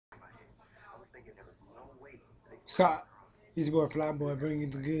So, this boy Flyboy bringing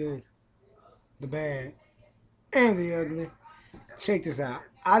the good, the bad, and the ugly. Check this out.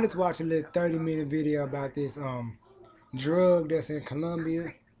 I just watched a little 30-minute video about this drug that's in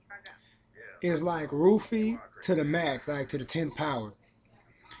Colombia. It's like roofie to the max, like to the 10th power.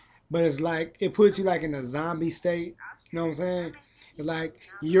 But it's like it puts you like in a zombie state. You know what I'm saying? It's like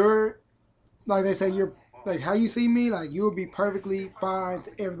you're like they say you're like how you see me, like you'll be perfectly fine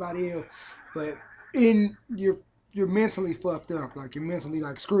to everybody else, but in you're mentally fucked up, like you're mentally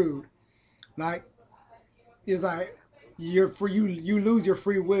like screwed. Like it's like you're free, you lose your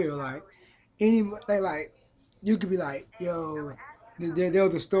free will. Like any they like you could be like, yo, there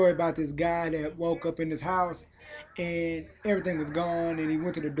was a story about this guy that woke up in his house and everything was gone and he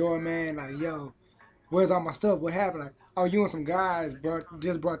went to the doorman like, yo, where's all my stuff? What happened? Like, oh, you and some guys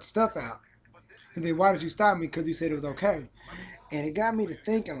just brought the stuff out. And then why did you stop me? Because you said it was okay. And it got me to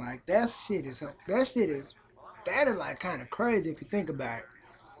thinking like that is like kind of crazy if you think about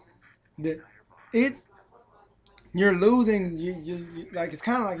it. It's you're losing you like it's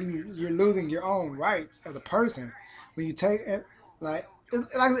kind of like you're losing your own right as a person when you take it like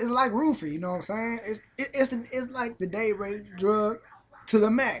it's like roofie, you know what I'm saying? It's like the day rate drug to the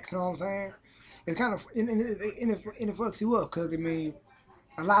max, you know what I'm saying? It's kind of and it fucks you up because I mean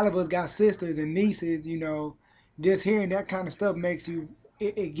a lot of us got sisters and nieces, you know. Just hearing that kind of stuff makes you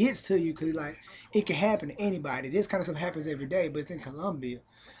it gets to you because like it can happen to anybody. This kind of stuff happens every day, but it's in Colombia.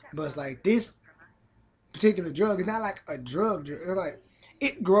 But it's like this particular drug is not like a drug. It's like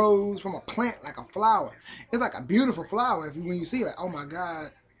it grows from a plant like a flower. It's like a beautiful flower. When you see it, like, oh my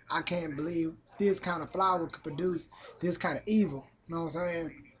God, I can't believe this kind of flower could produce this kind of evil. You know what I'm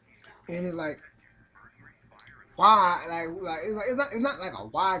saying? And it's like why? It's not like a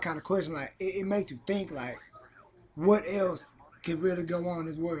why kind of question. Like it makes you think like what else could really go on in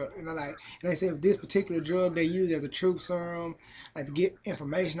this world. You know, like and they say if this particular drug they use as a truth serum, like to get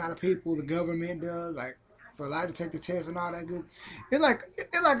information out of people, the government does, like for a lie detector tests and all that good. It's like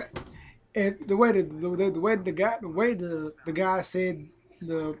the way the guy said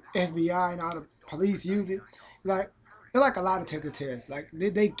the FBI and all the police use it, like it's like a lie detector test. Like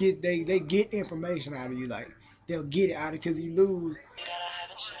they get information out of you. Like they'll get it out of because you lose.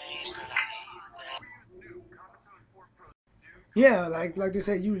 Yeah, like they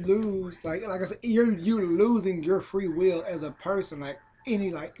said, you lose. Like I said, you're losing your free will as a person. Like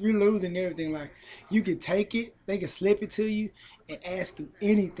you're losing everything. Like you could take it, they can slip it to you and ask you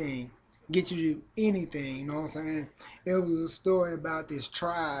anything, get you to do anything. You know what I'm saying? It was a story about this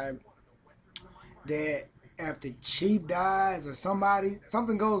tribe that after chief dies or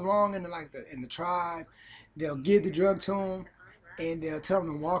something goes wrong in the tribe, they'll give the drug to them and they'll tell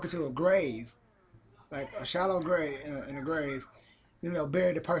them to walk into a grave, like a shallow grave in a grave. Then they'll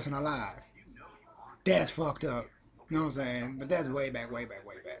bury the person alive. That's fucked up. You know what I'm saying? But that's way back, way back,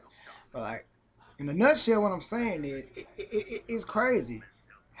 way back. But like, in a nutshell, what I'm saying is, it's crazy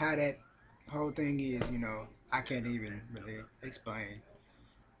how that whole thing is. You know, I can't even really explain.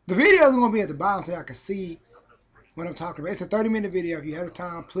 The video is gonna be at the bottom so y'all can see what I'm talking about. It's a 30-minute video. If you have the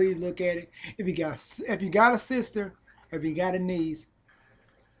time, please look at it. If you got a sister, if you got a niece,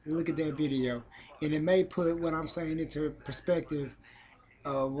 look at that video, and it may put what I'm saying into perspective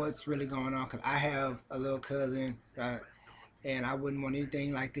of what's really going on. Cause I have a little cousin, and I wouldn't want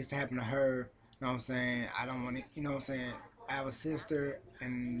anything like this to happen to her. You know what I'm saying? I don't want it. You know what I'm saying? I have a sister,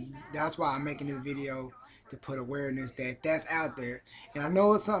 and that's why I'm making this video to put awareness that that's out there. And I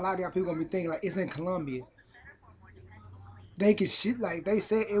know it's a lot of y'all people gonna be thinking like it's in Colombia. They could shit like they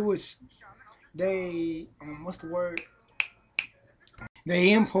said it was. They what's the word?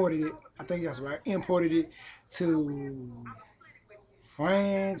 They imported it. I think that's right. Imported it to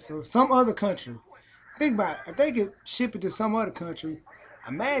France or some other country. Think about it. If they could ship it to some other country,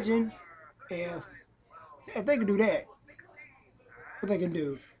 imagine if they could do that, what they can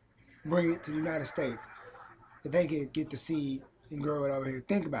do, bring it to the United States. If they could get the seed and grow it over here.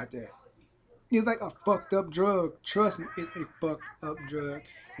 Think about that. It's like a fucked up drug. Trust me, it's a fucked up drug.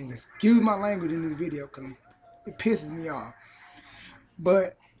 And excuse my language in this video because it pisses me off.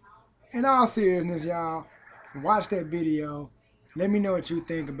 But in all seriousness, y'all, watch that video. Let me know what you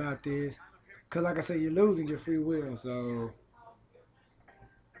think about this. Because like I said, you're losing your free will. So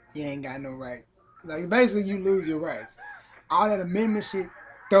you ain't got no right. Like basically you lose your rights. All that amendment shit,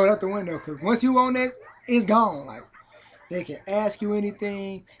 throw it out the window. Because once you own that, it's gone. Like they can ask you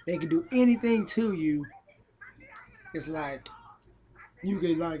anything. They can do anything to you. It's like you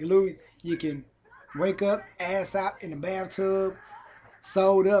can like lose. You can wake up, ass out in the bathtub,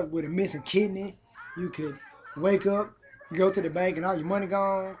 sewed up with a missing kidney. You could wake up, go to the bank, and all your money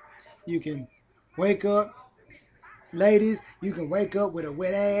gone. You can Wake up, ladies. You can wake up with a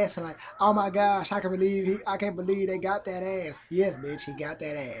wet ass and like, oh my gosh, I can't believe they got that ass. Yes, bitch, he got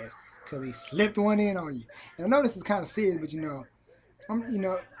that ass because he slipped one in on you. And I know this is kind of serious, but you know,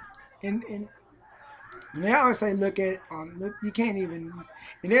 and they always say look at look, you can't even,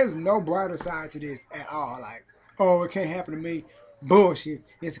 and there's no brighter side to this at all. Like, oh, it can't happen to me. Bullshit.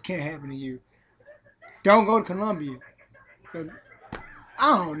 Yes, it can't happen to you. Don't go to Columbia. But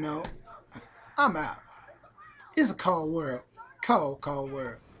I don't know. I'm out. It's a cold world. Cold, cold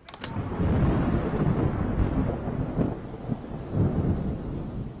world.